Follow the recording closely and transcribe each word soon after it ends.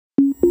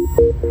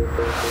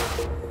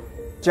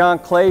Jon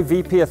Clay,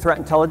 VP of Threat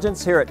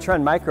Intelligence here at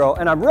Trend Micro,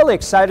 and I'm really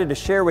excited to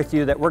share with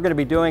you that we're going to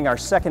be doing our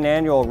second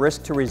annual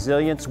Risk to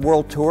Resilience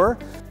World Tour.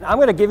 I'm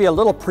going to give you a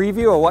little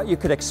preview of what you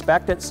could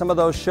expect at some of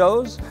those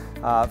shows.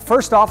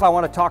 First off, I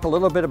want to talk a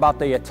little bit about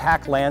the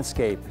attack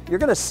landscape. You're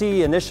going to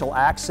see initial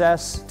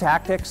access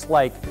tactics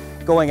like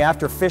going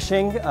after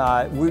phishing.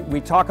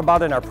 We talk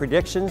about in our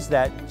predictions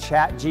that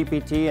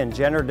ChatGPT and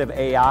generative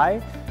AI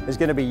is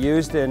going to be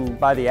used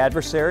by the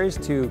adversaries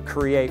to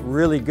create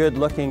really good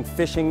looking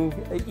phishing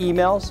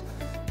emails.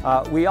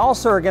 We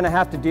also are going to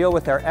have to deal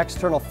with our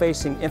external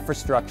facing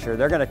infrastructure.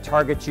 They're going to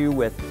target you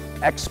with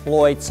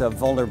exploits of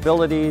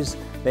vulnerabilities.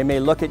 They may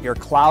look at your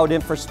cloud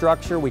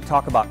infrastructure. We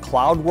talk about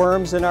cloud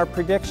worms in our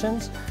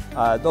predictions.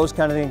 Those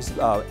kind of things,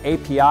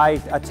 API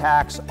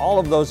attacks, all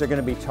of those are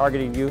going to be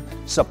targeting you.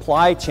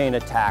 Supply chain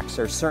attacks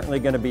are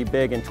certainly going to be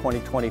big in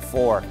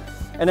 2024.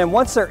 And then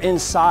once they're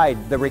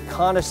inside, the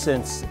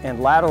reconnaissance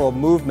and lateral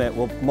movement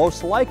will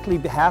most likely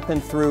happen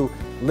through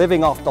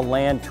living off the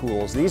land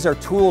tools. These are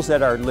tools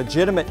that are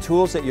legitimate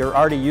tools that you're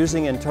already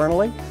using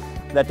internally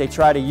that they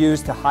try to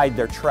use to hide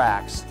their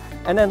tracks.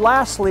 And then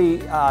lastly,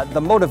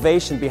 the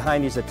motivation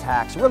behind these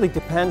attacks really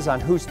depends on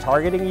who's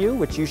targeting you,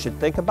 which you should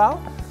think about.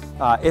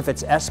 If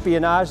it's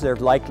espionage, they're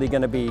likely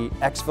going to be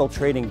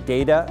exfiltrating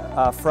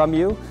data from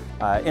you,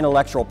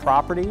 intellectual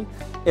property.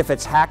 If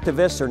it's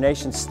hacktivists or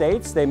nation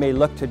states, they may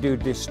look to do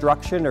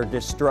destruction or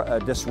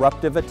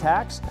disruptive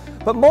attacks.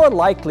 But more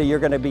likely, you're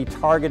going to be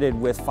targeted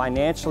with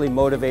financially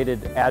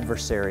motivated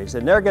adversaries.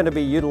 And they're going to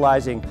be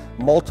utilizing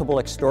multiple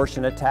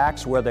extortion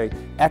attacks where they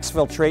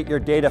exfiltrate your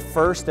data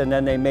first, and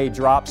then they may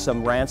drop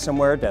some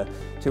ransomware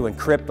to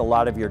encrypt a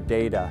lot of your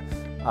data.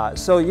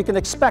 So you can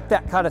expect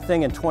that kind of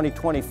thing in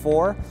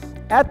 2024.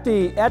 At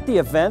the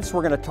events,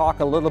 we're going to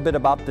talk a little bit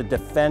about the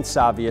defense,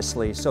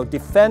 obviously. So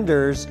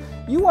defenders,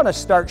 you want to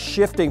start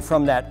shifting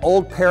from that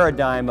old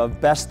paradigm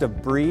of best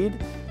of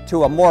breed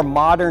to a more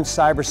modern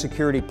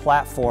cybersecurity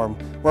platform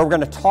where we're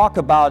going to talk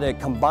about it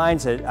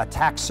combines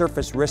attack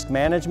surface risk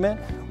management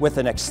with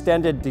an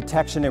extended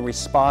detection and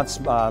response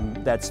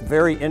that's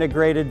very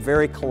integrated,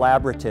 very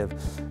collaborative.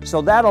 So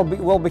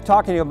we'll be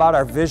talking about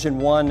our Vision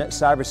 1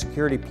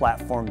 cybersecurity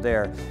platform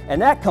there.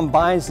 And that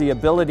combines the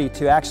ability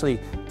to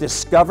actually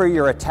discover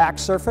your attack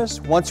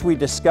surface. Once we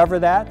discover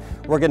that,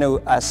 we're going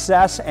to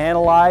assess,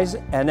 analyze,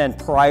 and then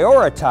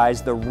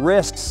prioritize the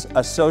risks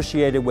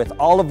associated with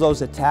all of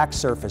those attack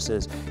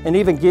surfaces and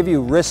even give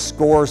you risk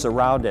scores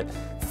around it.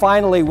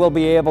 Finally, we'll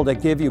be able to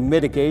give you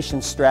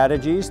mitigation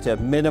strategies to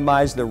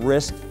minimize the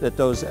risk that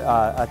those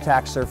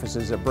attack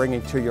surfaces are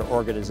bringing to your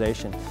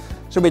organization.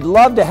 So we'd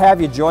love to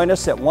have you join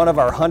us at one of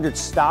our 100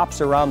 stops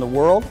around the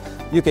world.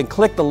 You can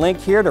click the link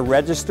here to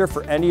register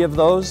for any of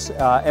those,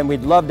 and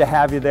we'd love to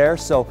have you there.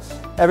 So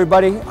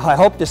everybody, I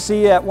hope to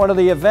see you at one of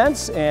the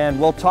events, and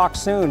we'll talk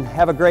soon.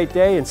 Have a great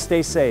day and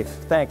stay safe.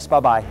 Thanks.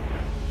 Bye-bye.